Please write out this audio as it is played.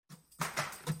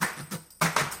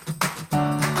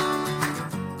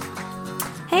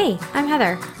Hey, I'm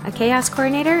Heather, a chaos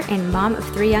coordinator and mom of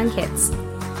 3 young kids.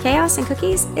 Chaos and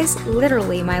cookies is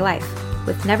literally my life,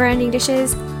 with never-ending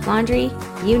dishes, laundry,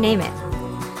 you name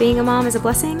it. Being a mom is a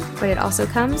blessing, but it also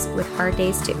comes with hard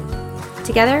days too.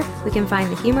 Together, we can find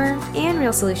the humor and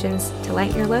real solutions to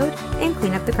lighten your load and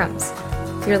clean up the crumbs.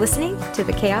 You're listening to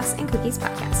the Chaos and Cookies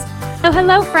podcast. Oh,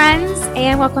 hello, friends,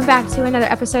 and welcome back to another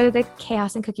episode of the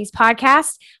Chaos and Cookies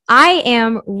podcast. I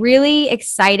am really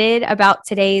excited about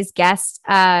today's guest.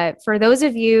 For those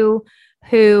of you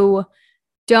who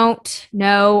don't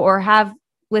know or have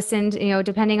listened,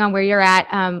 depending on where you're at,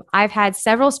 I've had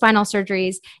several spinal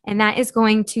surgeries, and that is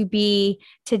going to be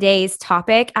today's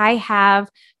topic. I have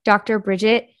Dr.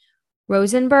 Bridget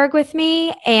Rosenberg with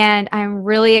me, and I'm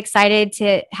really excited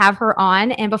to have her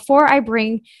on. And before I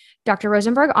bring Dr.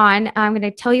 Rosenberg on, I'm going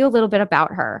to tell you a little bit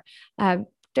about her.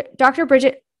 Dr.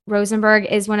 Bridget Rosenberg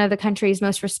is one of the country's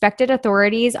most respected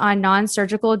authorities on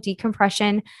non-surgical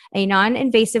decompression, a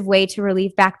non-invasive way to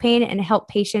relieve back pain and help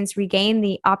patients regain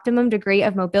the optimum degree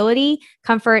of mobility,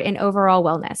 comfort, and overall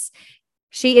wellness.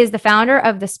 She is the founder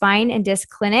of the Spine and Disc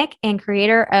Clinic and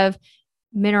creator of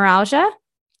Mineralgia.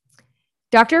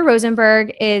 Dr.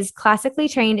 Rosenberg is classically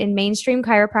trained in mainstream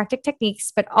chiropractic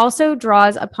techniques, but also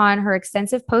draws upon her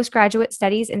extensive postgraduate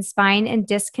studies in spine and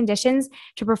disc conditions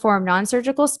to perform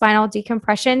non-surgical spinal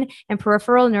decompression and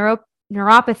peripheral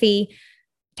neuropathy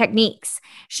techniques.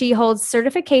 She holds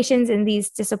certifications in these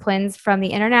disciplines from the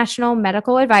International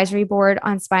Medical Advisory Board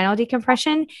on Spinal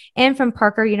Decompression and from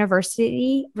Parker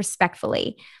University,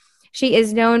 respectively. She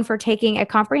is known for taking a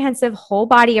comprehensive whole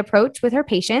body approach with her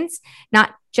patients,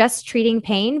 not just treating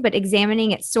pain, but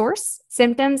examining its source,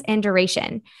 symptoms, and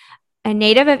duration. A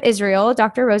native of Israel,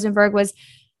 Dr. Rosenberg was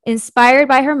inspired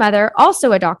by her mother,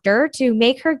 also a doctor, to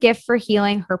make her gift for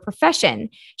healing her profession.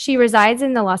 She resides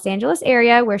in the Los Angeles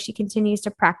area where she continues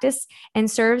to practice and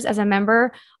serves as a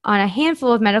member on a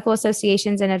handful of medical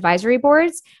associations and advisory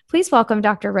boards. Please welcome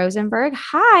Dr. Rosenberg.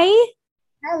 Hi.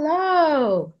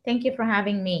 Hello. Thank you for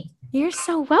having me. You're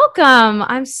so welcome.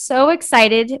 I'm so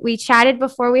excited. We chatted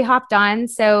before we hopped on,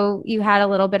 so you had a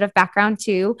little bit of background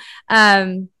too.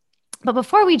 But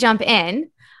before we jump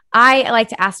in, I like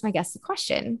to ask my guests a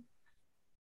question.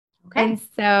 Okay. And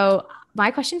so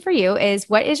my question for you is,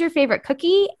 what is your favorite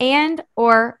cookie and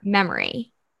or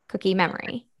memory? Cookie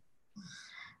memory.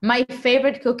 My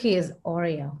favorite cookie is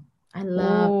Oreo. I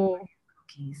love Oreo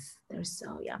cookies. They're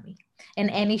so yummy. In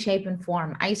any shape and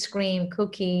form. Ice cream,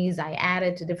 cookies. I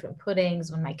added to different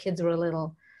puddings when my kids were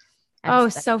little.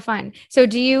 So fun. So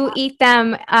do you eat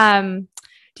them?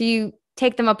 Do you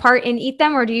take them apart and eat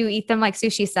them, or do you eat them like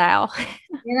sushi style?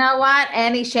 You know what?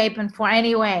 Any shape and form,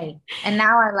 anyway. And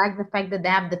now I like the fact that they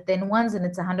have the thin ones and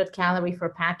it's 100 calorie per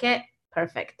packet.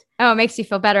 Perfect. Oh, it makes you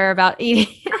feel better about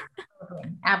eating.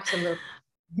 Absolutely.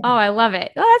 Oh, I love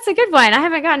it. Oh, that's a good one. I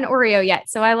haven't gotten Oreo yet,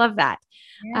 so I love that.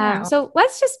 Yeah. So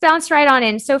let's just bounce right on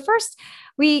in. So first,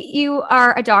 you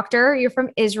are a doctor. You're from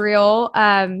Israel.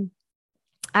 I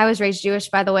was raised Jewish,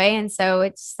 by the way, and so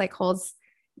it's like holds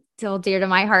still dear to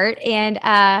my heart. And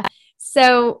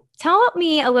so tell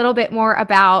me a little bit more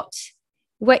about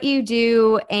what you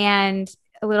do and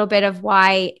a little bit of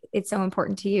why it's so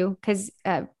important to you, because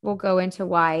we'll go into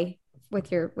why with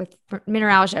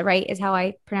Mineralgia, right? Is how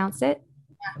I pronounced it.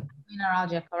 Yeah,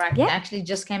 Mineralgia, correct. Yeah. I actually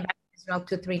just came back to Israel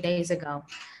 2-3 days ago.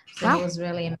 So Wow. It was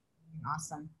really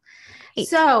awesome.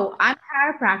 So I'm a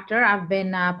chiropractor. I've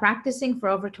been practicing for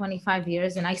over 25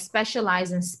 years, and I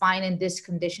specialize in spine and disc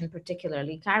condition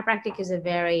particularly. Chiropractic is a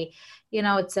very,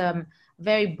 it's a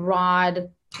very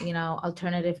broad,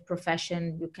 alternative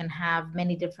profession. You can have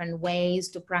many different ways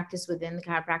to practice within the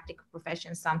chiropractic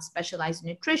profession. Some specialize in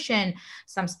nutrition,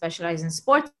 some specialize in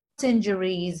sports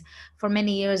injuries. For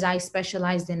many years, I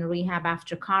specialized in rehab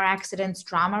after car accidents,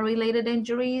 trauma-related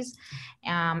injuries.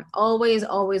 Always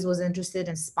was interested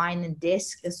in spine and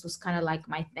disc. This was kind of like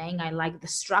my thing. I like the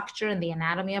structure and the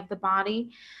anatomy of the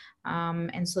body.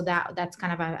 And so that's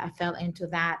kind of, I fell into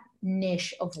that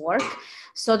niche of work.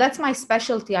 So that's my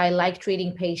specialty. I like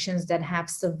treating patients that have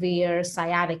severe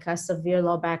sciatica, severe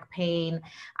low back pain,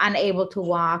 unable to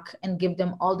walk, and give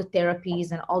them all the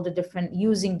therapies and all the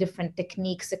using different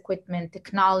techniques, equipment,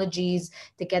 technologies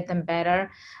to get them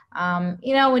better.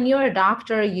 When you're a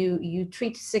doctor, you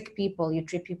treat sick people, you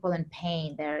treat people in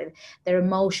pain. They're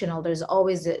emotional. There's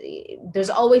always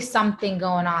something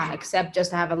going on, except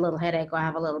just to have a little headache or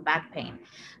have a little back pain.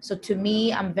 So to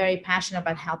me, I'm very passionate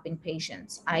about helping treating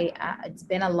patients. It's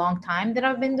been a long time that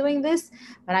I've been doing this,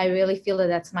 but I really feel that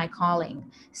that's my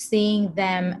calling. Seeing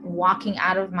them walking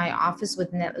out of my office with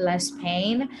less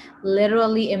pain,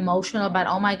 literally emotional about,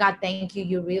 oh my God, thank you.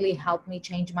 You really helped me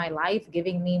change my life,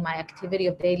 giving me my activity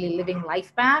of daily living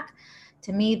life back.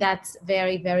 To me, that's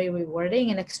very, very rewarding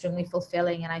and extremely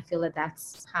fulfilling. And I feel that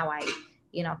that's how I,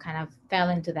 kind of fell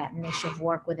into that niche of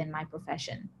work within my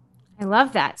profession. I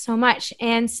love that so much.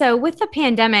 And so, with the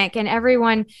pandemic and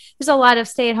everyone, there's a lot of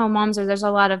stay-at-home moms, or there's a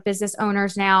lot of business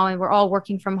owners now, and we're all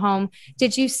working from home.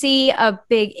 Did you see a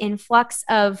big influx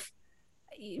of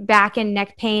back and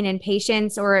neck pain and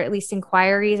patients, or at least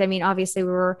inquiries? I mean, obviously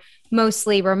we were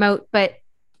mostly remote, but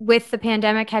with the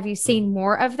pandemic, have you seen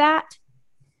more of that?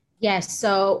 Yes,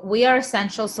 so we are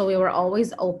essential, so we were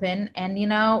always open. And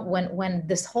when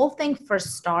this whole thing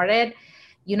first started,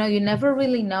 you never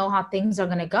really know how things are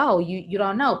going to go. You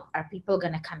don't know, are people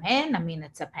going to come in? I mean,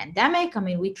 it's a pandemic. I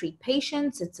mean, we treat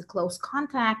patients, it's a close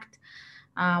contact.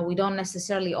 We don't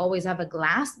necessarily always have a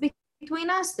glass between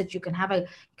us that you can have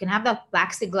that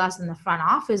plexiglass in the front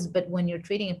office, but when you're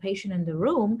treating a patient in the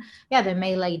room, yeah, they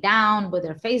may lay down with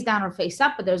their face down or face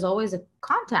up, but there's always a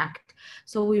contact.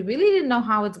 So we really didn't know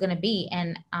how it's going to be.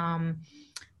 And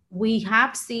we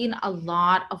have seen a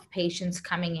lot of patients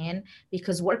coming in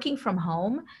because working from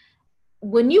home,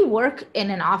 when you work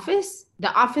in an office,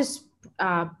 the office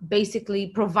basically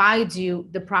provides you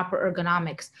the proper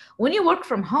ergonomics. When you work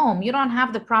from home, you don't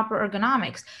have the proper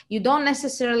ergonomics. You don't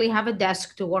necessarily have a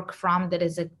desk to work from that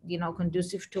is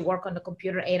conducive to work on the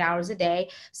computer 8 hours a day.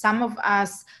 Some of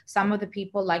the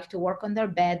people like to work on their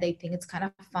bed. They think it's kind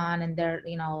of fun and they're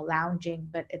lounging,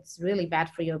 but it's really bad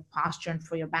for your posture and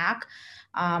for your back.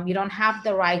 You don't have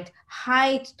the right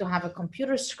height to have a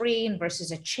computer screen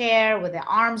versus a chair with the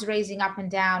arms raising up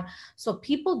and down. So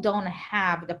people don't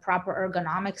have the proper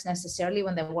ergonomics necessarily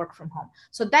when they work from home.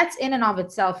 So that's in and of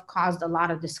itself caused a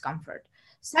lot of discomfort.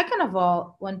 Second of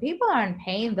all, when people are in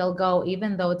pain, they'll go,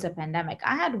 even though it's a pandemic.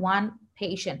 I had one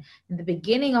patient in the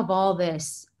beginning of all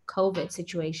this COVID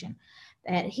situation,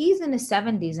 and he's in his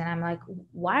 70s. And I'm like,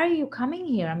 why are you coming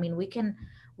here? I mean, we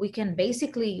can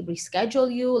basically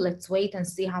reschedule you. Let's wait and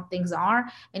see how things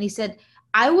are. And he said,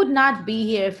 I would not be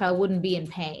here if I wouldn't be in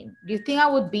pain. Do you think I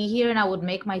would be here and I would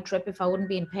make my trip if I wouldn't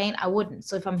be in pain? I wouldn't.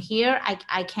 So if I'm here,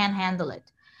 I can't handle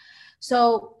it.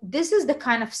 So this is the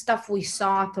kind of stuff we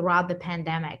saw throughout the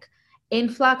pandemic.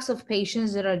 Influx of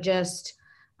patients that are just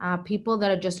people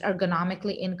that are just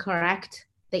ergonomically incorrect.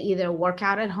 They either work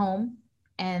out at home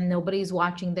and nobody's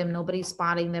watching them, nobody's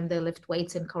spotting them, they lift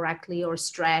weights incorrectly or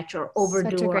stretch or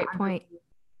overdo. Such a great point.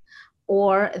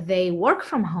 Or they work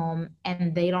from home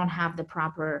and they don't have the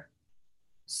proper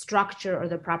structure or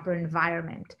the proper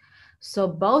environment. So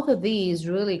both of these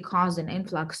really cause an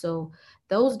influx. So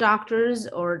those doctors,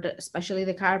 or especially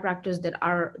the chiropractors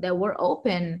that were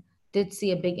open, did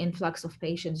see a big influx of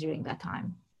patients during that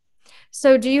time.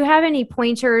 So do you have any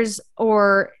pointers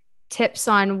or tips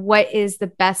on what is the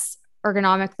best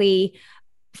ergonomically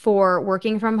for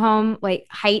working from home, like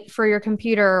height for your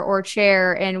computer or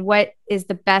chair, and what is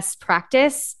the best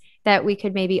practice that we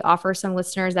could maybe offer some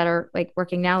listeners that are like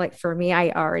working now? Like for me,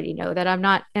 I already know that I'm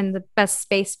not in the best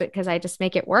space because I just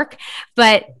make it work.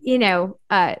 But,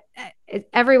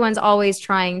 everyone's always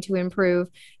trying to improve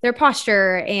their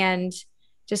posture and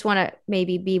just want to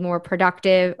maybe be more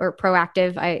productive or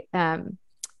proactive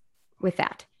with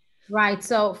that. Right.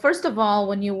 So first of all,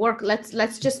 when you work,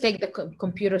 let's just take the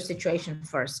computer situation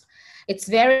first. It's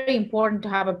very important to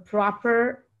have a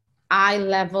proper eye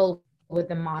level with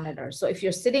the monitor. So if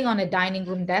you're sitting on a dining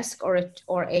room desk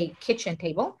or a kitchen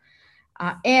table,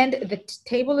 and the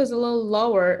table is a little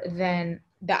lower than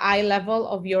the eye level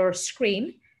of your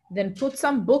screen, then put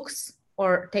some books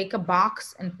or take a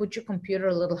box and put your computer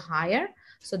a little higher.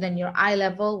 So then your eye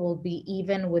level will be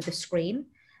even with the screen.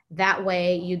 That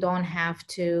way you don't have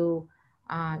to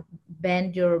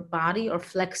bend your body or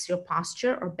flex your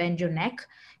posture or bend your neck.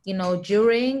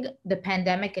 During the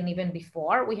pandemic and even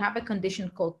before, we have a condition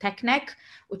called tech neck,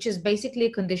 which is basically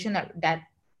a condition that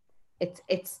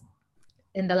it's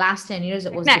in the last 10 years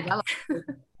it was developed.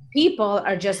 People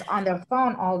are just on their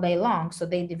phone all day long. So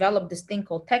they develop this thing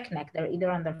called tech neck. They're either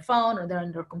on their phone or they're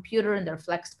on their computer and they're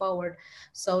flexed forward.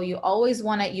 So you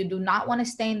do not want to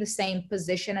stay in the same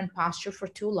position and posture for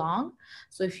too long.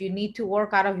 So if you need to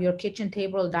work out of your kitchen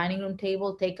table or dining room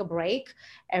table, take a break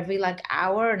every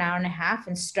hour, an hour and a half,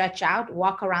 and stretch out,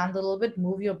 walk around a little bit,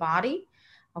 move your body.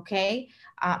 Okay.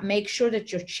 Make sure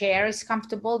that your chair is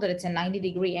comfortable, that it's a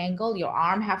 90-degree angle. Your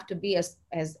arm have to be as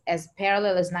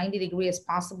parallel as 90 degree as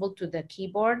possible to the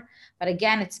keyboard. But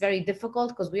again, it's very difficult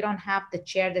because we don't have the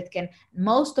chair that can,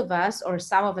 most of us or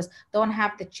some of us don't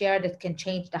have the chair that can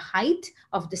change the height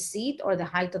of the seat or the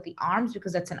height of the arms,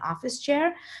 because that's an office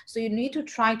chair. So you need to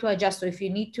try to adjust. So if you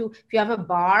have a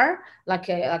bar, like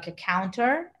a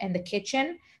counter in the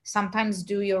kitchen, sometimes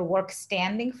do your work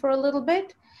standing for a little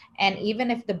bit. And even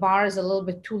if the bar is a little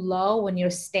bit too low when you're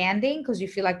standing, because you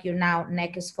feel like your now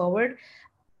neck is forward,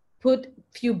 put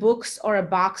few books or a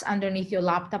box underneath your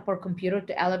laptop or computer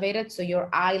to elevate it, so your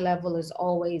eye level is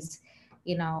always,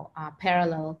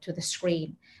 parallel to the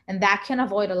screen. And that can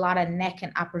avoid a lot of neck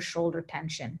and upper shoulder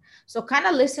tension. So kind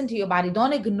of listen to your body.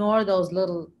 Don't ignore those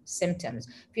little symptoms.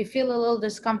 If you feel a little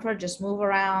discomfort, just move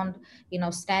around,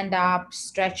 stand up,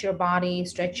 stretch your body,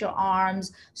 stretch your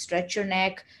arms, stretch your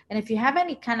neck. And if you have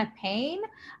any kind of pain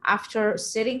after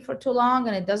sitting for too long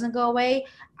and it doesn't go away,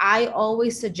 I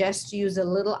always suggest to use a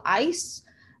little ice.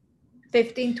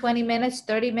 15, 20 minutes,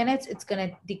 30 minutes, it's going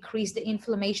to decrease the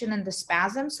inflammation and the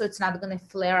spasm. So it's not going to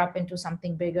flare up into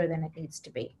something bigger than it needs to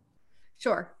be.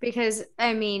 Sure. Because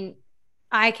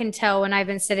I can tell when I've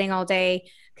been sitting all day,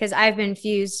 because I've been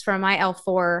fused from my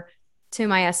L4 to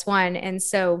my S1. And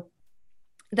so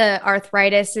the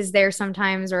arthritis is there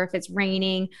sometimes, or if it's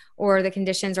raining or the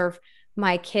conditions, or if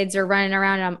my kids are running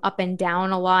around and I'm up and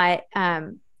down a lot,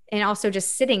 and also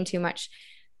just sitting too much.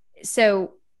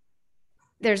 So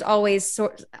there's always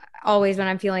when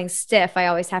I'm feeling stiff, I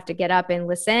always have to get up and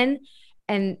listen.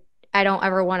 And I don't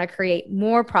ever want to create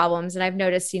more problems. And I've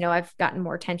noticed, I've gotten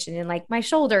more tension in like my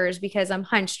shoulders because I'm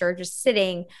hunched or just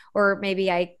sitting, or maybe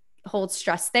I hold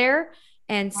stress there.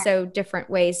 And so different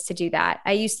ways to do that.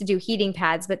 I used to do heating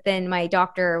pads, but then my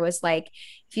doctor was like,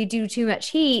 if you do too much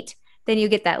heat, then you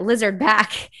get that lizard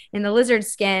back in the lizard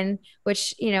skin,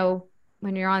 which,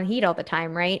 when you're on heat all the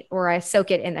time, right? Or I soak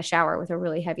it in the shower with a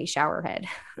really heavy shower head.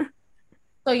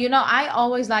 So, I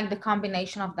always like the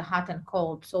combination of the hot and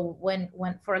cold. So when,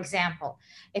 for example,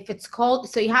 if it's cold,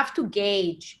 so you have to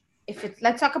gauge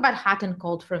let's talk about hot and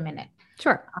cold for a minute.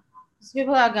 Sure. So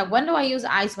people are like, when do I use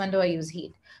ice? When do I use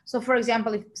heat? So for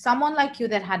example, if someone like you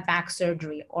that had back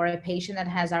surgery, or a patient that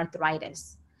has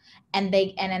arthritis, and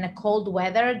in a cold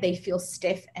weather, they feel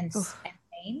stiff and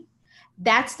pain,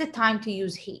 that's the time to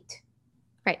use heat.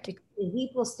 Right. Because the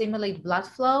heat will stimulate blood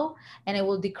flow and it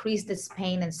will decrease this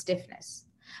pain and stiffness.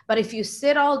 But if you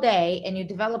sit all day and you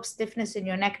develop stiffness in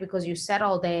your neck because you sat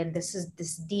all day and this is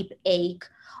this deep ache,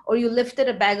 or you lifted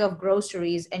a bag of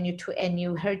groceries and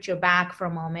you hurt your back for a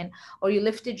moment, or you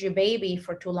lifted your baby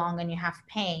for too long and you have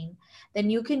pain, then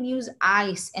you can use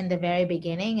ice in the very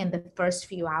beginning, in the first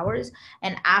few hours.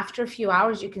 And after a few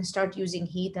hours, you can start using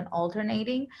heat and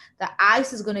alternating. The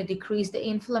ice is going to decrease the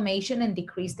inflammation and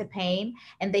decrease the pain.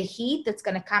 And the heat that's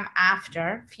going to come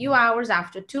after, few hours,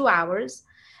 after 2 hours,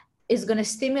 is going to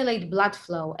stimulate blood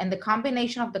flow. And the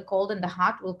combination of the cold and the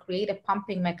hot will create a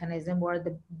pumping mechanism where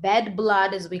the bad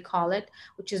blood, as we call it,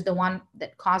 which is the one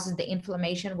that causes the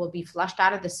inflammation, will be flushed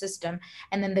out of the system.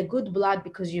 And then the good blood,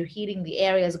 because you're heating the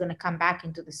area, is going to come back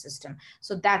into the system.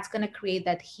 So that's going to create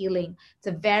that healing. It's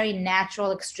a very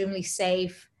natural, extremely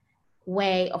safe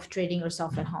way of treating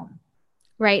yourself at home.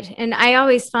 Right. And I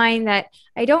always find that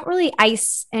I don't really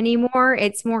ice anymore.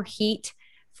 It's more heat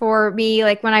for me.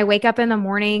 Like when I wake up in the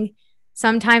morning,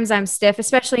 sometimes I'm stiff,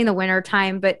 especially in the winter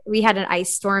time, but we had an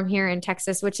ice storm here in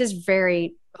Texas, which is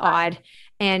very odd.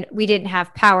 And we didn't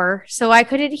have power, so I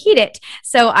couldn't heat it.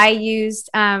 So I used,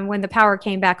 when the power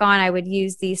came back on, I would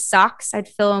use these socks. I'd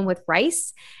fill them with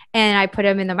rice and I put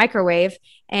them in the microwave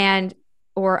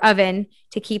or oven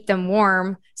to keep them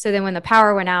warm. So then when the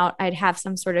power went out, I'd have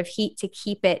some sort of heat to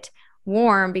keep it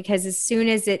warm, because as soon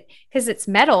as because it's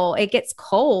metal, it gets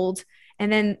cold.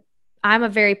 And then I'm a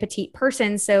very petite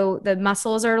person, so the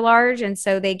muscles are large and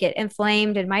so they get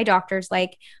inflamed. And my doctor's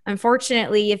like,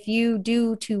 unfortunately, if you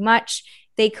do too much,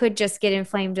 they could just get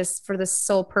inflamed just for the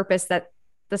sole purpose that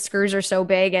the screws are so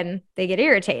big and they get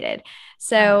irritated.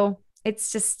 So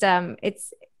it's just,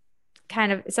 it's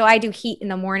kind of, so I do heat in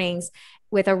the mornings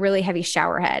with a really heavy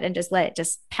shower head and just let it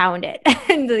just pound it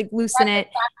and like loosen it.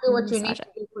 Exactly what you need to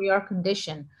do for your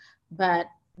condition. But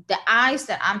the ice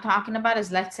that I'm talking about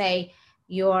is, let's say,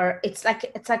 it's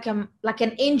like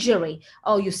an injury.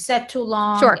 Oh, you sat too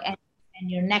long. Sure. And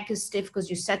your neck is stiff because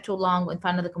you sat too long in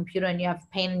front of the computer and you have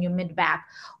pain in your mid back,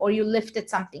 or you lifted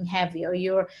something heavy, or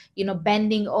you're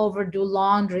bending over, do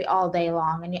laundry all day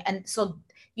long, and so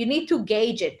you need to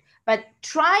gauge it. But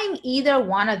trying either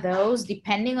one of those,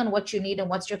 depending on what you need and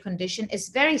what's your condition, is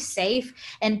very safe.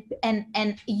 And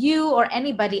you or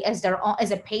anybody as their own, as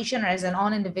a patient or as an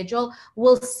own individual,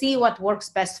 will see what works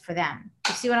best for them.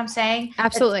 You see what I'm saying?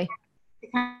 Absolutely.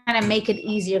 Kind of make it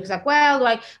easier. It's like,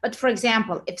 but for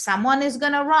example, if someone is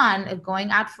going to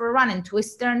going out for a run and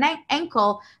twist their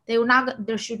ankle, they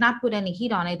should not put any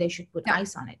heat on it. They should put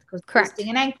ice on it, because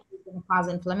twisting an ankle is going to cause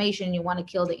inflammation. You want to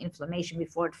kill the inflammation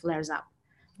before it flares up.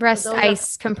 Rest,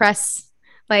 ice, compress,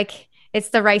 like it's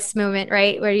the rice movement,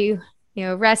 right? Where you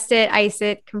rest it, ice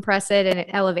it, compress it, and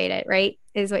elevate it, right?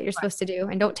 Is what you're supposed to do.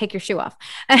 And don't take your shoe off.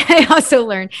 I also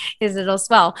learned is it'll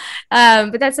swell.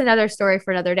 But that's another story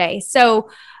for another day. So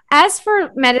as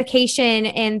for medication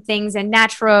and things and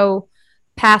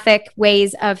naturopathic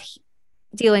ways of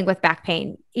dealing with back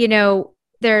pain,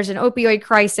 there's an opioid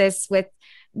crisis with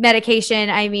medication.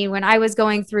 I mean, when I was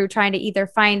going through trying to either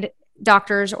find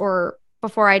doctors or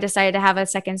before I decided to have a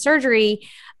second surgery,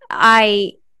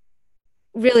 I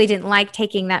really didn't like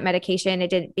taking that medication. It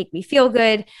didn't make me feel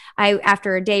good.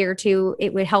 After a day or two,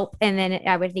 it would help, and then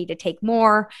I would need to take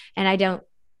more. And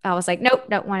I was like, nope,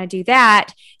 don't want to do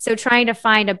that. So trying to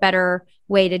find a better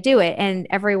way to do it. And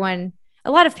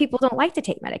a lot of people don't like to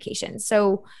take medication.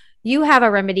 So you have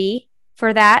a remedy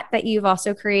for that you've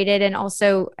also created, and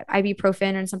also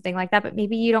ibuprofen and something like that, but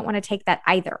maybe you don't want to take that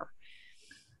either.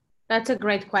 That's a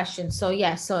great question.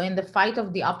 So so in the fight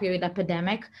of the opioid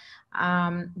epidemic,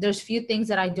 there's few things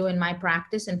that I do in my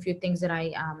practice and few things that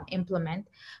I implement.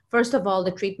 First of all,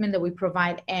 the treatment that we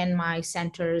provide in my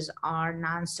centers are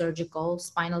non-surgical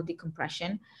spinal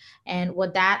decompression. And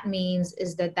what that means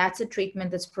is that that's a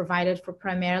treatment that's provided for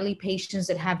primarily patients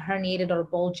that have herniated or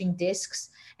bulging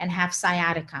discs and have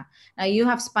sciatica. Now, you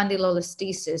have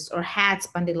spondylolisthesis or had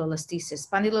spondylolisthesis.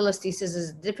 Spondylolisthesis is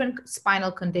a different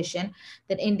spinal condition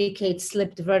that indicates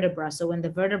slipped vertebra. So when the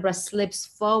vertebra slips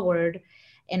forward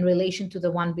in relation to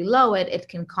the one below it, it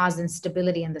can cause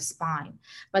instability in the spine.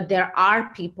 But there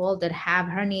are people that have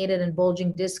herniated and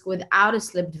bulging disc without a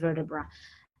slipped vertebra,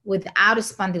 without a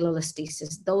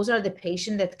spondylolisthesis. Those are the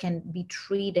patients that can be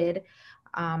treated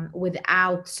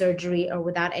without surgery or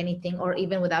without anything, or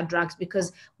even without drugs.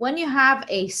 Because when you have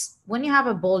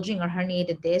a bulging or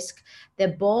herniated disc, the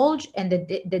bulge and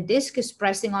the disc is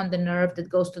pressing on the nerve that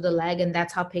goes to the leg, and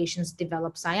that's how patients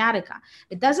develop sciatica.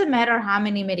 It doesn't matter how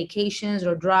many medications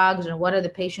or drugs or what are the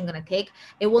patient going to take,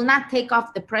 it will not take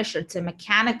off the pressure. It's a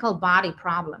mechanical body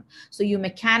problem. So you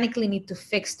mechanically need to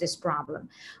fix this problem.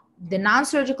 The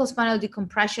non-surgical spinal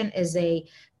decompression is a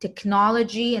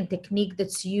technology and technique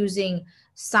that's using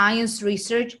science,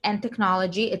 research, and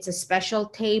technology. It's a special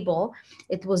table.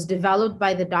 It was developed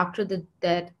by the doctor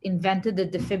that invented the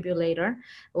defibrillator. There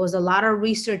was a lot of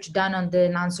research done on the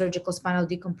non-surgical spinal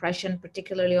decompression,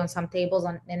 particularly on some tables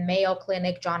in Mayo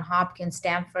Clinic, Johns Hopkins,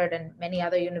 Stanford, and many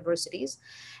other universities.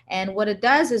 And what it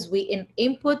does is we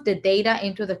input the data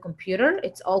into the computer.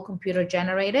 It's all computer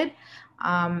generated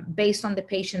based on the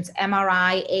patient's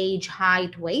MRI, age,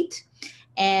 height, weight.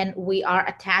 And we are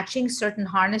attaching certain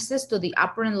harnesses to the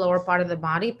upper and lower part of the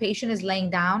body. Patient is laying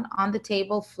down on the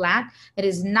table flat. It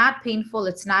is not painful.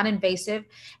 It's not invasive.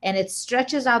 And it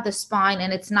stretches out the spine.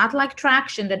 And it's not like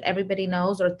traction that everybody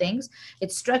knows or thinks.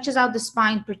 It stretches out the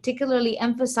spine, particularly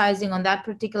emphasizing on that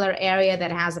particular area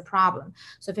that has a problem.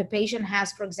 So if a patient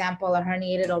has, for example, a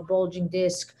herniated or bulging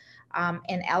disc,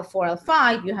 in L4,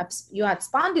 L5, you had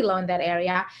spondylo in that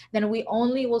area, then we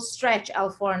only will stretch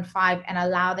L4 and 5 and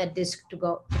allow that disc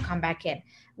to come back in.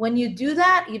 When you do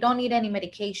that, you don't need any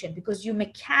medication because you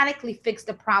mechanically fix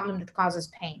the problem that causes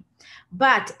pain.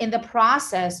 But in the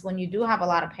process, when you do have a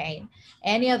lot of pain,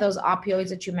 any of those opioids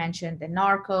that you mentioned, the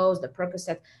Narcos, the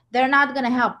Percocet, they're not going to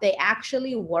help. They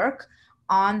actually work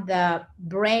on the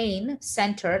brain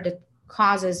center that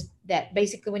causes that.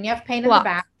 Basically, when you have pain in the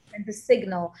back, and the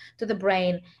signal to the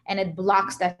brain, and it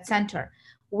blocks that center.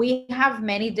 We have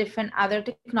many different other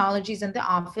technologies in the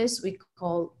office. We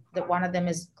call that one of them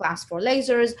is class 4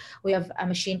 lasers. We have a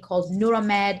machine called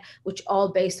Neuromed, which all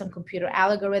based on computer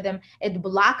algorithm. It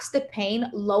blocks the pain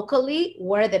locally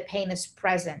where the pain is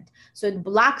present. So it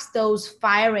blocks those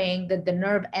firing that the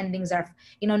nerve endings are,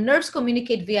 nerves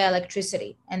communicate via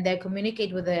electricity, and they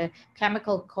communicate with a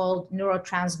chemical called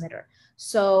neurotransmitter.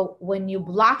 So when you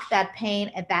block that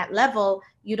pain at that level,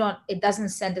 it doesn't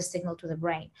send a signal to the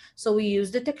brain. So we use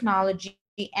the technology,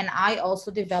 and I also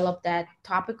developed that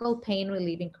topical pain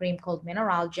relieving cream called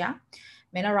Mineralgia.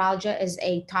 Mineralgia is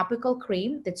a topical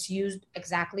cream that's used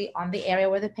exactly on the area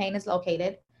where the pain is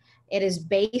located. It is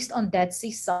based on Dead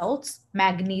Sea salts,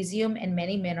 magnesium, and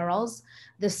many minerals.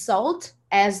 The salt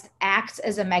acts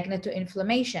as a magnet to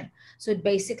inflammation. So it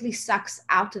basically sucks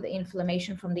out the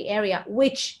inflammation from the area,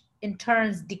 which in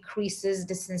turn decreases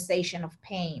the sensation of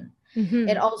pain. Mm-hmm.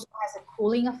 It also has a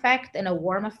cooling effect and a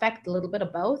warm effect, a little bit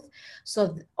of both.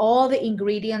 So all the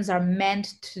ingredients are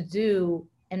meant to do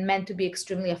and meant to be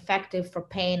extremely effective for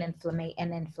pain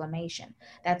and inflammation.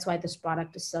 That's why this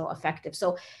product is so effective.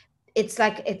 So it's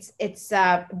like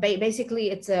basically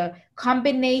it's a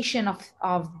combination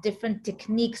of different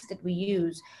techniques that we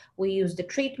use. We use the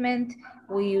treatment,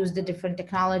 we use the different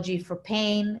technology for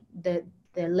pain, the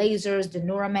lasers, the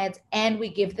neuromeds, and we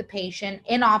give the patient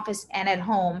in office and at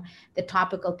home the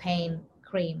topical pain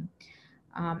cream.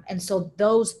 And so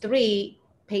those three,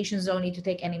 patients don't need to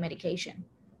take any medication.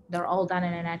 They're all done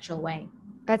in a natural way.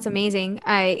 That's amazing.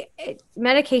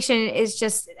 Medication is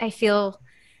just, I feel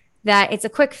that it's a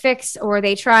quick fix, or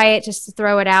they try it just to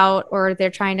throw it out, or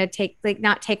they're trying to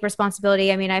not take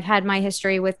responsibility. I mean, I've had my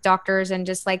history with doctors, and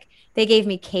just like they gave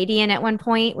me Kadian at one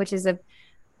point, which is if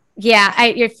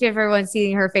everyone's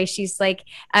seeing her face, she's like,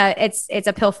 it's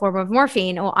a pill form of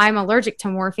morphine. Well, I'm allergic to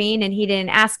morphine, and he didn't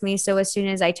ask me. So as soon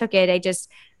as I took it,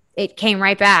 it came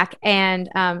right back. And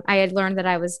I had learned that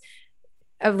I was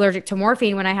allergic to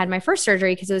morphine when I had my first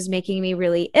surgery because it was making me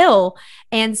really ill.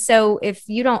 And so if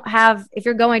you're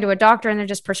going to a doctor and they're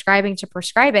just prescribing to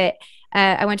prescribe it,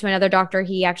 I went to another doctor.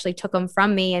 He actually took them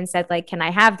from me and said, like, can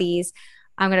I have these?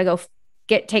 I'm going to go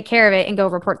take care of it and go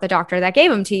report the doctor that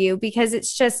gave them to you, because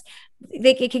it's just,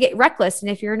 it could get reckless. And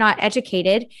if you're not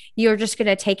educated, you're just going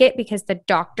to take it because the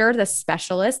doctor, the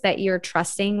specialist that you're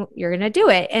trusting, you're going to do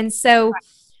it. And so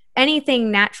anything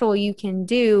natural you can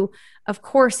do, of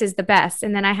course, is the best.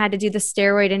 And then I had to do the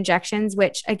steroid injections,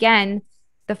 which again,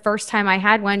 the first time I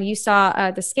had one, you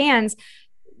saw the scans,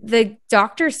 the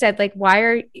doctor said, like,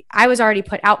 I was already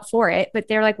put out for it, but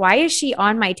they're like, why is she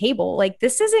on my table? Like,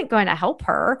 this isn't going to help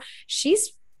her. She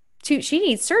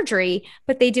needs surgery,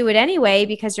 but they do it anyway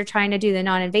because they're trying to do the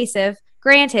non-invasive.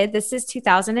 Granted, this is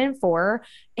 2004,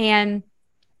 and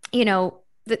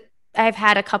I've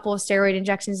had a couple of steroid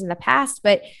injections in the past,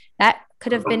 but that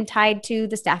could have been tied to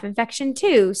the staph infection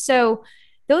too. So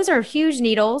those are huge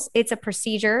needles. It's a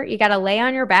procedure. You got to lay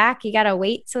on your back. You got to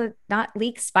wait to not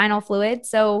leak spinal fluid.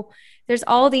 So there's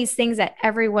all these things that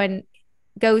everyone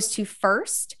goes to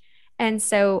first. And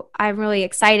so I'm really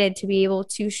excited to be able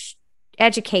to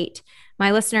educate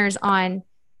my listeners on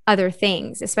other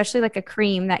things, especially like a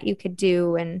cream that you could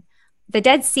do. And the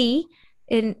Dead Sea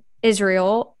in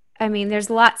Israel, I mean, there's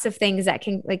lots of things that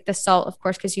can, like the salt, of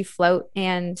course, because you float,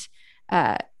 and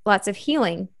lots of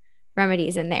healing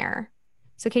remedies in there.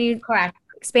 So can you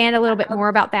expand a little bit more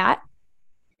about that?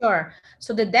 Sure.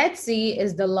 So the Dead Sea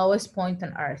is the lowest point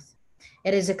on Earth.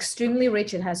 It is extremely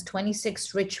rich. It has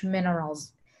 26 rich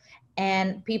minerals.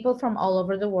 And people from all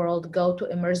over the world go to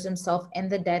immerse themselves in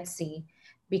the Dead Sea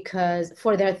because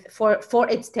for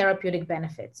its therapeutic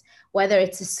benefits, whether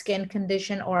it's a skin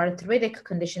condition or arthritic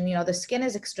condition. The skin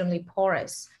is extremely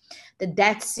porous. The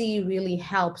Dead Sea really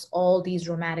helps all these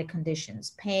rheumatic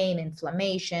conditions: pain,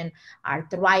 inflammation,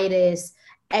 arthritis,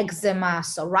 eczema,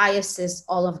 psoriasis,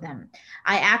 all of them.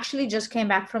 I actually just came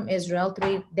back from Israel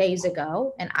 3 days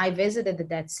ago, and I visited the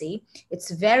Dead Sea.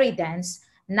 It's very dense.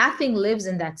 Nothing lives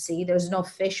in that sea. There's no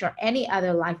fish or any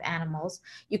other live animals.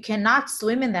 You cannot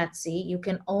swim in that sea. You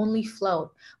can only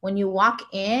float. When you walk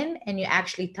in and you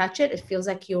actually touch it, it feels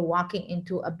like you're walking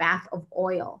into a bath of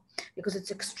oil because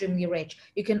it's extremely rich.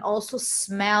 You can also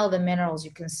smell the minerals.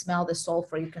 You can smell the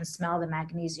sulfur. You can smell the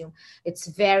magnesium. It's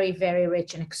very, very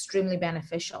rich and extremely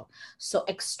beneficial. So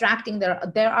extracting,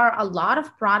 there are a lot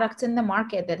of products in the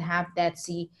market that have Dead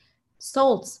Sea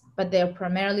salts, but they're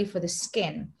primarily for the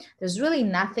skin. There's really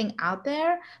nothing out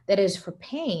there that is for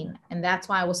pain. And that's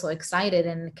why I was so excited,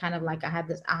 and kind of like I had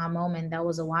this aha moment that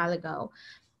was a while ago,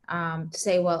 to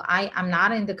say, well, I'm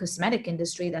not in the cosmetic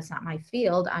industry. That's not my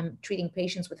field. I'm treating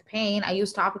patients with pain. I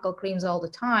use topical creams all the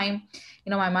time.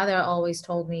 My mother always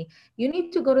told me, you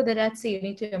need to go to the Dead Sea. You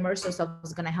need to immerse yourself.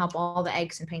 It's going to help all the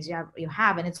aches and pains you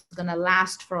have, and it's going to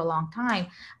last for a long time.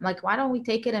 I'm like, why don't we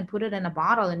take it and put it in a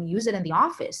bottle and use it in the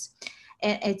office?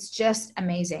 And it's just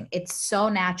amazing. It's so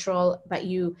natural, but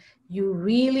you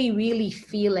really, really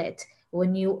feel it.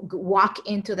 When you walk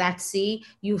into that sea,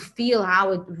 you feel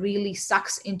how it really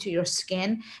sucks into your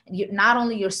skin. And not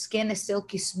only your skin is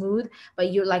silky smooth,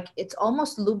 but you're like, it's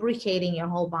almost lubricating your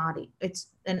whole body.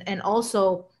 And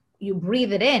also you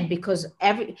breathe it in, because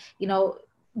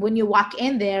when you walk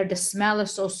in there, the smell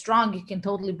is so strong, you can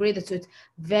totally breathe it. So it's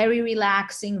very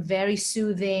relaxing, very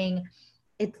soothing.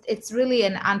 It's really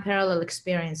an unparalleled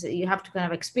experience. You have to kind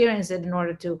of experience it in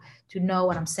order to know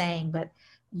what I'm saying. But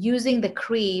using the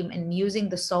cream and using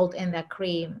the salt in that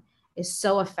cream is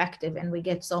so effective, and we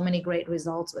get so many great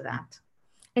results with that.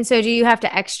 And so do you have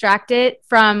to extract it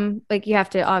from, like, you have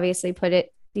to obviously put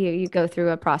it, you go through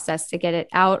a process to get it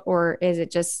out, or is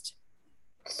it just?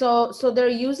 So they're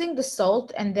using the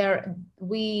salt, and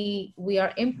we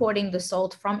are importing the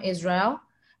salt from Israel,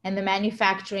 and the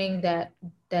manufacturing that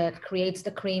creates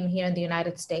the cream here in the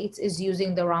United States is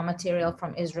using the raw material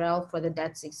from Israel for the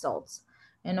Dead Sea salts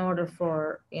in order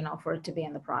for, for it to be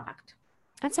in the product.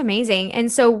 That's amazing.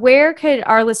 And so where could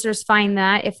our listeners find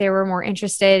that if they were more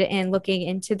interested in looking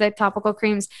into the topical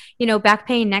creams, back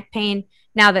pain, neck pain,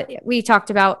 now that we talked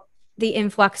about the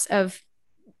influx of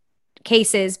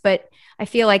cases, but I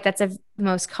feel like that's the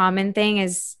most common thing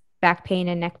is back pain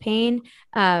and neck pain.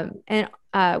 And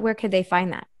where could they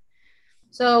find that?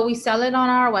 So we sell it on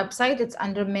our website. It's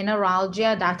under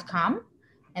mineralgia.com,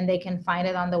 and they can find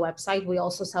it on the website. We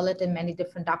also sell it in many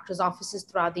different doctors' offices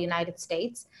throughout the United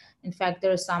States. In fact,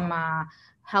 there are some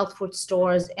health food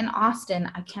stores in Austin.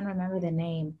 I can't remember the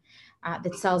name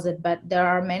that sells it, but there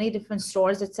are many different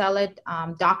stores that sell it.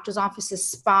 Doctors' offices,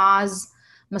 spas,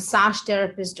 massage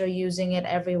therapists are using it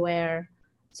everywhere.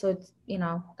 So it's,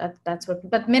 that's what,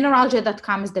 but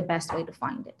mineralgia.com is the best way to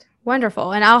find it.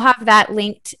 Wonderful. And I'll have that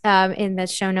linked in the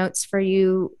show notes for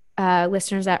you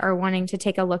listeners that are wanting to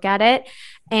take a look at it.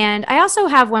 And I also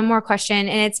have one more question,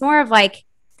 and it's more of like,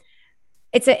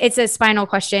 it's a spinal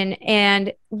question.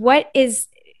 And what is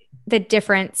the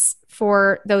difference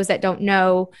for those that don't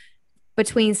know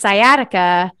between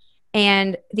sciatica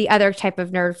and the other type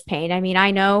of nerve pain? I mean,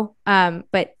 I know,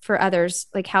 but for others,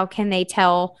 like, how can they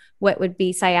tell what would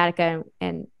be sciatica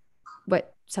and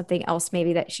what something else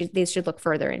maybe that they should look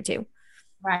further into?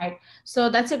 Right. So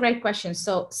that's a great question.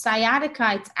 So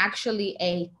sciatica, it's actually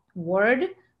a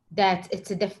word that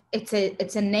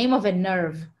it's a name of a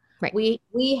nerve. Right.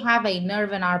 We have a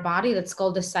nerve in our body that's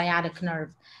called the sciatic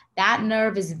nerve. That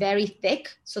nerve is very thick.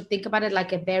 So think about it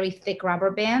like a very thick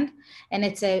rubber band. And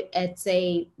it's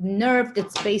a nerve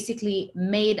that's basically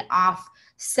made of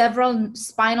several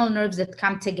spinal nerves that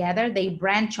come together. They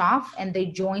branch off and they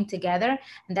join together.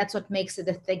 And that's what makes it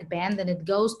a thick band. And it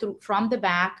goes through from the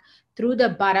back, through the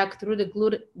buttock, through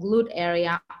the glute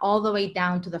area, all the way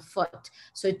down to the foot.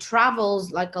 So it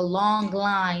travels like a long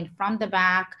line from the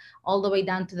back, all the way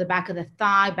down to the back of the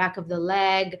thigh, back of the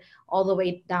leg, all the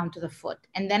way down to the foot.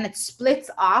 And then it splits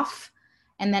off,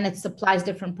 and then it supplies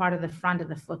different part of the front of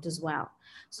the foot as well.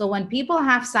 So when people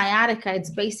have sciatica, it's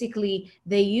basically,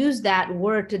 they use that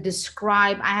word to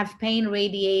describe, I have pain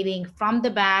radiating from the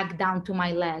back down to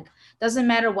my leg. Doesn't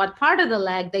matter what part of the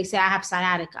leg, they say I have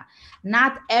sciatica.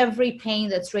 Not every pain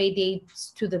that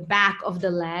radiates to the back of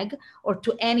the leg or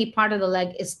to any part of the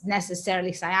leg is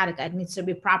necessarily sciatica. It needs to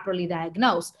be properly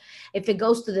diagnosed. If it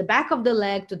goes to the back of the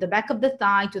leg, to the back of the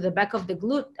thigh, to the back of the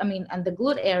glute, and the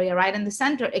glute area right in the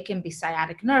center, it can be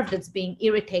sciatic nerve that's being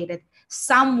irritated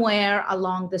somewhere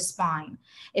along the spine.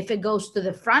 If it goes to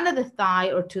the front of the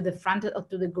thigh or to the front of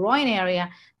to the groin area,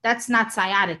 that's not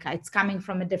sciatica. It's coming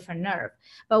from a different nerve.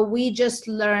 But we just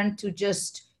learn to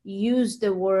just use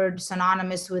the word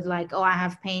synonymous with, like, oh, I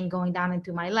have pain going down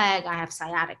into my leg, I have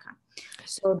sciatica.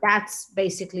 So that's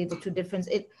basically the two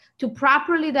differences. To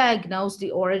properly diagnose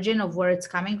the origin of where it's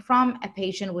coming from, a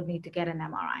patient would need to get an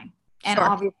MRI. And Sure.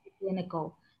 Obviously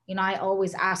clinical. I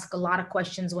always ask a lot of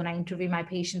questions when I interview my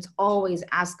patients, always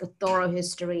ask a thorough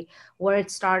history, where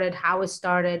it started, how it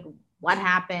started, what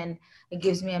happened. It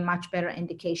gives me a much better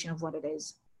indication of what it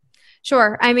is.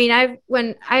 Sure. I mean,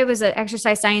 when I was an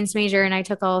exercise science major and I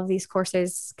took all of these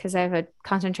courses because I have a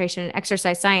concentration in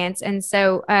exercise science. And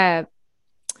so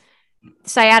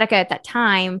sciatica at that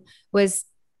time was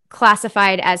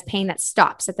classified as pain that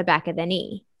stops at the back of the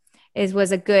knee.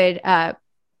 Was a good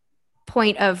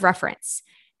point of reference.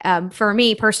 For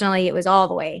me personally, it was all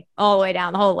the way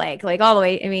down the whole leg, like all the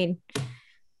way. I mean,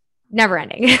 never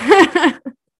ending.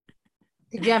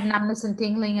 Did you have numbness and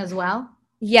tingling as well?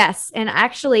 Yes. And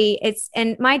actually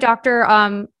and my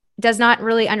doctor does not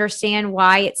really understand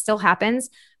why it still happens.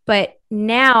 But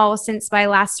now, since my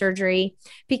last surgery,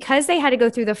 because they had to go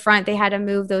through the front, they had to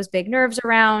move those big nerves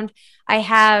around. I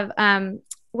have,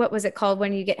 what was it called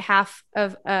when you get half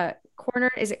of a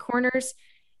corner? Is it Corner's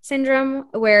syndrome,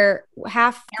 where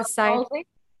half the side?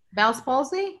 Bell's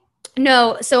palsy?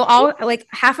 No. So all, like,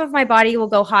 half of my body will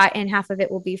go hot and half of it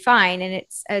will be fine. And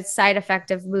it's a side effect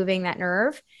of moving that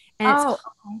nerve. And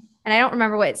and I don't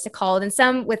remember what it's called. And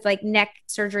some with like neck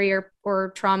surgery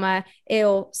or trauma,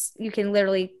 you can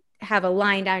literally have a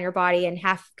line down your body and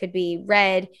half could be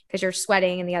red because you're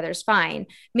sweating and the other's fine.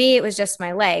 Me, it was just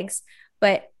my legs.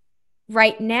 But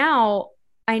right now,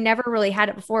 I never really had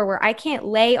it before, where I can't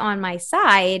lay on my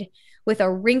side with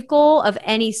a wrinkle of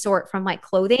any sort from like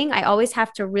clothing, I always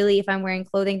have to really, if I'm wearing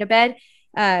clothing to bed,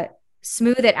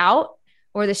 smooth it out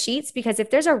or the sheets, because if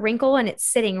there's a wrinkle and it's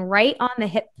sitting right on the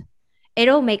hip,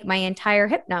 it'll make my entire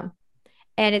hip numb.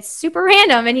 And it's super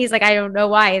random. And he's like, I don't know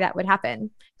why that would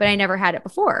happen, but I never had it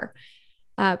before.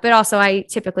 But also, I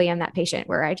typically am that patient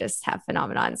where I just have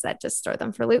phenomenons that just throw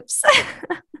them for loops.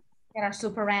 That are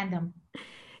super random.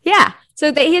 Yeah.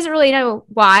 So he doesn't really know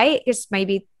why. It's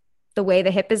maybe the way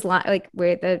the hip is like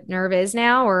where the nerve is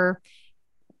now, or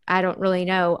I don't really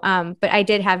know. But I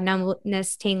did have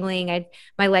numbness, tingling.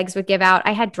 My legs would give out.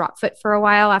 I had drop foot for a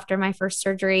while after my first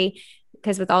surgery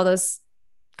because with all those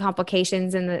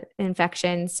complications and the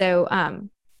infection. So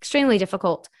extremely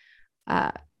difficult.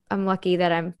 I'm lucky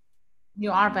that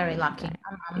You are very lucky.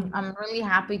 I'm really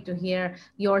happy to hear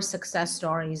your success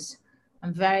stories.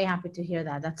 I'm very happy to hear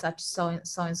that. That's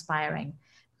so inspiring,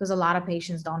 because a lot of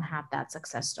patients don't have that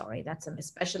success story. That's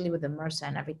especially with the MRSA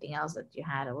and everything else that you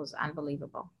had. It was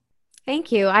unbelievable.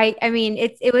 Thank you. I mean,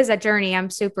 it was a journey. I'm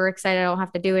super excited. I don't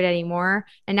have to do it anymore.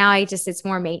 And now it's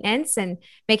more maintenance and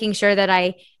making sure that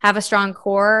I have a strong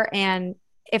core. And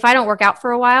if I don't work out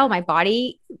for a while, my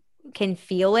body can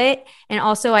feel it. And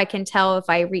also I can tell if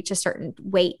I reach a certain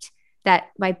weight that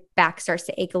my back starts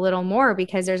to ache a little more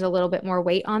because there's a little bit more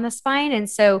weight on the spine. And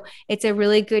so it's a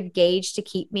really good gauge to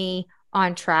keep me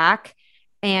on track.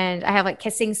 And I have like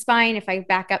kissing spine if I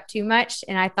back up too much.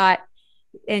 And I thought,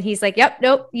 and he's like, yep,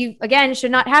 nope, you again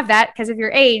should not have that because of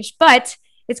your age, but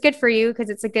it's good for you because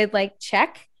it's a good like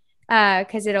check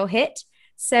because it'll hit.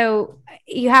 So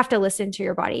you have to listen to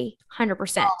your body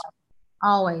 100%.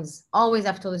 Always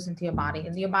have to listen to your body,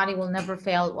 and your body will never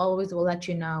fail. Always will let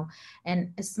you know.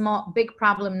 And big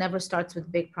problem never starts with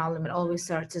big problem. It always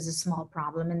starts as a small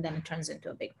problem, and then it turns into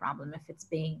a big problem if it's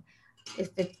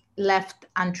left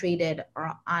untreated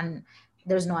or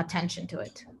there's no attention to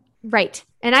it. Right.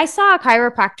 And I saw a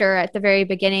chiropractor at the very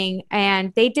beginning,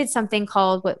 and they did something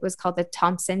called what was called the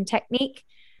Thompson technique.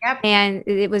 Yep. And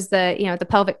it was the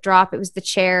pelvic drop. It was the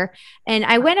chair. And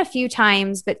I went a few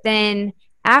times, but then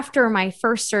after my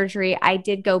first surgery, I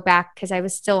did go back because I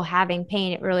was still having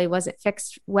pain. It really wasn't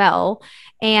fixed well.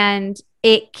 And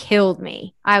it killed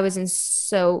me. I was in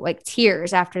so like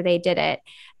tears after they did it.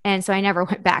 And so I never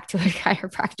went back to a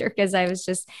chiropractor because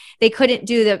they couldn't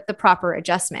do the proper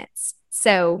adjustments.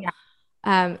 So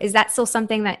is that still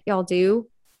something that y'all do?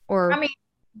 Or, I mean,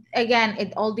 again,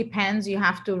 it all depends. You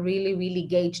have to really, really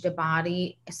gauge the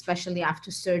body, especially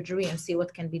after surgery, and see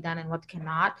what can be done and what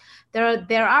cannot.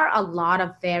 There are a lot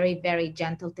of very, very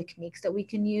gentle techniques that we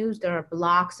can use. There are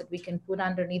blocks that we can put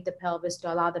underneath the pelvis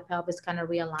to allow the pelvis kind of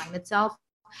realign itself.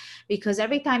 Because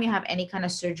every time you have any kind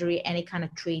of surgery, any kind of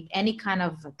any kind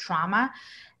of trauma,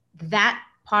 that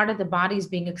part of the body is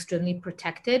being extremely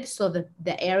protected. So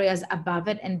the areas above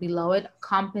it and below it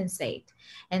compensate.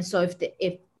 And so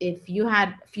if you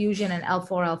had fusion in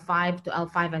L4, L5 to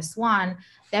L5S1,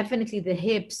 definitely the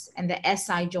hips and the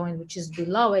SI joint, which is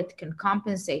below it, can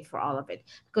compensate for all of it,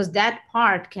 because that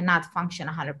part cannot function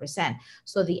 100%.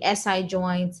 So the SI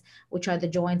joints, which are the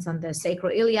joints on the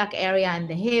sacroiliac area and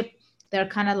the hip, they're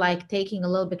kind of like taking a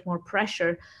little bit more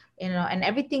pressure, and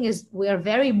everything we are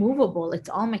very movable. It's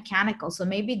all mechanical. So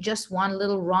maybe just one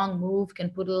little wrong move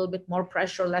can put a little bit more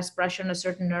pressure, less pressure on a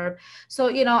certain nerve. So,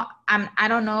 I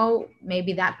don't know,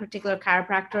 maybe that particular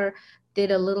chiropractor did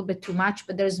a little bit too much,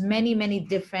 but there's many, many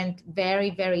different,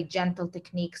 very, very gentle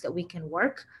techniques that we can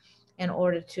work in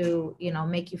order to,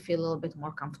 make you feel a little bit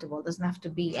more comfortable. It doesn't have to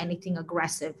be anything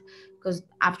aggressive, because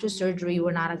after surgery,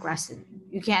 we're not aggressive.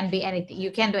 You can't be anything. You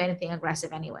can't do anything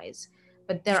aggressive anyways,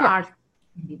 but there are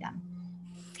be done.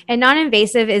 And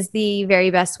non-invasive is the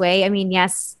very best way. I mean,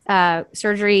 yes,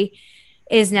 surgery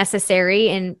is necessary.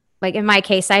 And like in my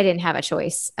case, I didn't have a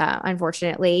choice,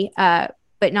 unfortunately, but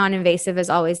non-invasive is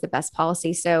always the best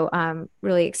policy. So I'm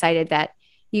really excited that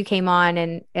you came on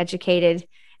and educated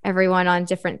everyone on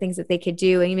different things that they could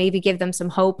do, and maybe give them some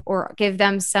hope or give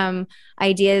them some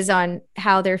ideas on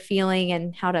how they're feeling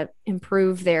and how to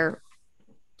improve their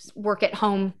work at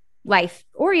home life,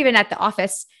 or even at the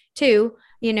office too.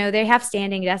 They have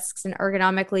standing desks and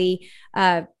ergonomically,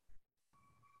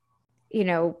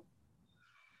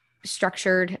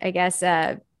 structured, I guess,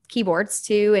 keyboards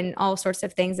too, and all sorts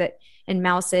of things and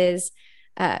mouses.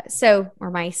 Or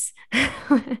mice,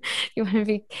 you want to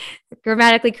be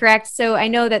grammatically correct. So I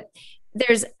know that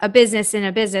there's a business in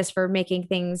a business for making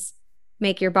things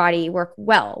make your body work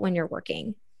well when you're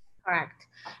working. Correct.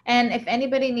 And if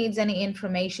anybody needs any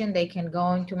information, they can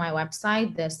go into my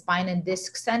website, the Spine and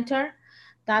Disc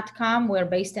Center.com. We're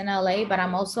based in LA, but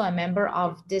I'm also a member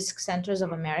of Disc Centers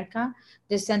of America.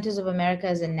 Disc Centers of America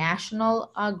is a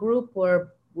national group where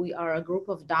we are a group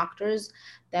of doctors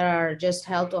that are just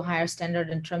held to a higher standard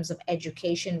in terms of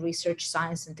education, research,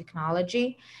 science, and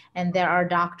technology. And there are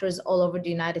doctors all over the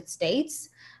United States.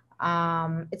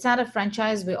 It's not a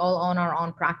franchise. We all own our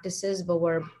own practices, but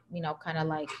we're, kind of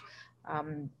like,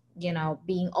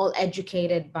 being all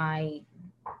educated by,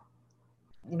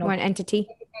 one entity.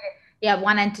 Yeah,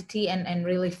 one entity, and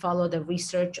really follow the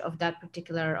research of that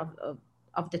particular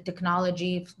of the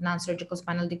technology, non-surgical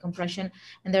spinal decompression.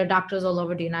 And there are doctors all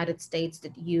over the United States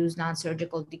that use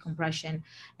non-surgical decompression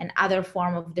and other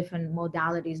form of different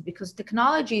modalities, because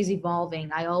technology is evolving.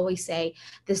 I always say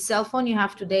the cell phone you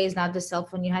have today is not the cell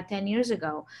phone you had 10 years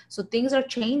ago. So things are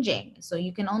changing. So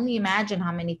you can only imagine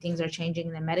how many things are changing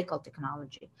in the medical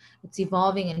technology. It's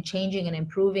evolving and changing and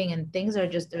improving, and things are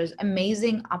just, there's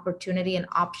amazing opportunity and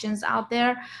options out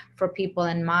there for people.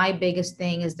 And my biggest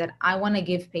thing is that I want to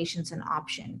give patients an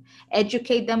option,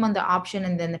 educate them on the option,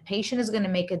 and then the patient is going to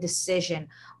make a decision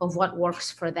of what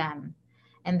works for them.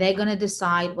 And they're going to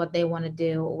decide what they want to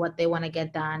do, what they want to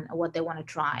get done, or what they want to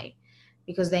try,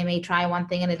 because they may try one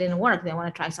thing and it didn't work. They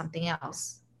want to try something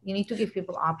else. You need to give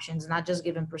people options, not just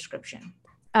give them prescription.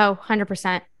 Oh,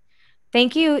 100%.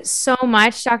 Thank you so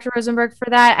much, Dr. Rosenberg, for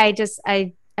that.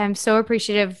 I am so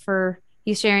appreciative for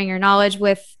you sharing your knowledge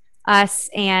with us,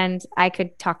 and I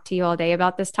could talk to you all day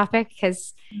about this topic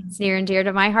because it's near and dear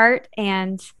to my heart.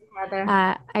 And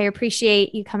I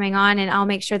appreciate you coming on, and I'll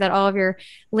make sure that all of your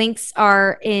links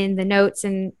are in the notes,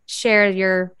 and share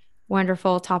your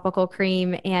wonderful topical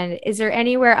cream. And is there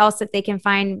anywhere else that they can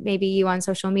find maybe you on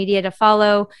social media to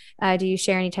follow? Do you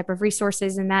share any type of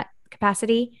resources in that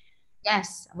capacity?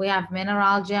 Yes, we have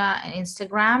Mineralgia and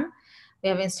Instagram. We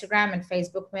have Instagram and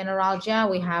Facebook Mineralgia.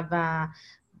 We have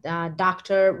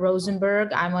Dr.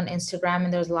 Rosenberg. I'm on Instagram,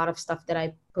 and there's a lot of stuff that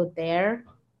I put there.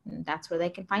 And that's where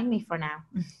they can find me for now.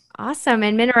 Awesome.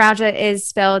 And Mineralgia is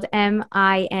spelled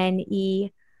Mineraligia.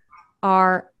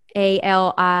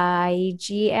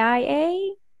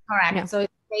 Correct. No. So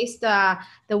it's based,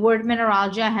 the word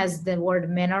mineralgia has the word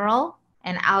mineral,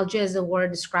 and algia is a word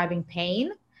describing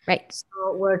pain. Right.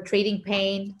 So we're treating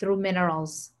pain through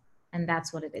minerals, and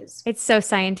that's what it is. It's so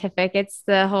scientific. It's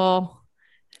the whole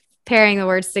pairing the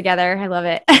words together. I love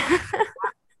it.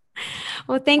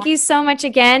 Well, thank you so much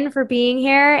again for being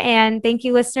here. And thank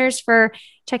you, listeners, for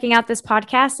checking out this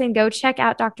podcast. And go check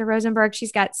out Dr. Rosenberg.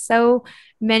 She's got so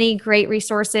many great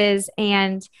resources,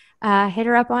 and hit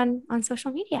her up on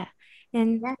social media.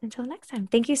 And until next time,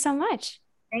 thank you so much.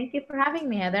 Thank you for having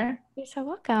me, Heather. You're so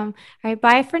welcome. All right,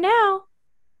 bye for now.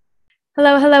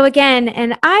 Hello again.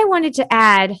 And I wanted to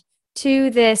add to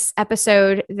this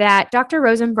episode that Dr.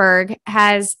 Rosenberg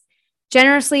has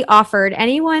generously offered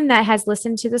anyone that has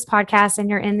listened to this podcast and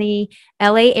you're in the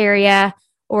LA area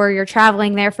or you're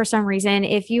traveling there for some reason,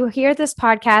 if you hear this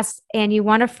podcast and you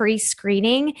want a free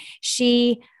screening,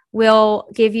 she will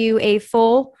give you a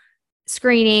full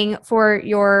screening for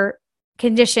your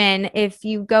condition if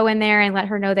you go in there and let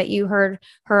her know that you heard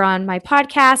her on my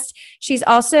podcast. She's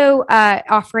also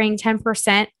offering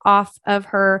 10% off of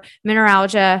her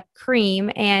Mineralgia cream,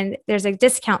 and there's a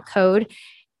discount code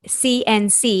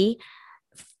CNC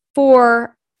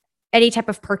for any type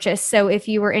of purchase. So if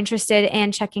you were interested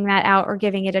in checking that out or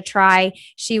giving it a try,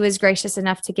 she was gracious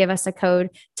enough to give us a code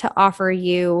to offer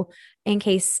you in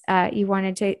case you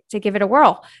wanted to give it a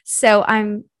whirl. So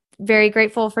I'm very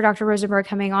grateful for Dr. Rosenberg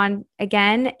coming on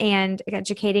again and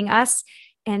educating us,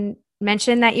 and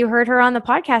mention that you heard her on the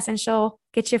podcast, and she'll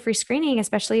get you a free screening,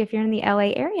 especially if you're in the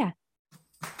LA area.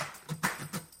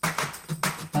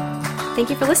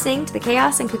 Thank you for listening to the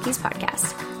Chaos and Cookies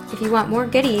podcast. If you want more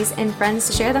goodies and friends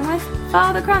to share them with,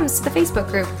 follow the crumbs to the Facebook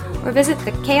group, or visit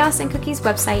the Chaos and Cookies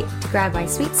website to grab my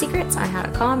sweet secrets on how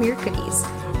to calm your cookies.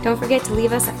 Don't forget to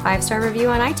leave us a 5-star review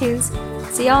on iTunes.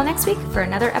 See y'all next week for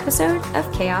another episode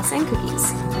of Chaos and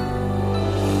Cookies.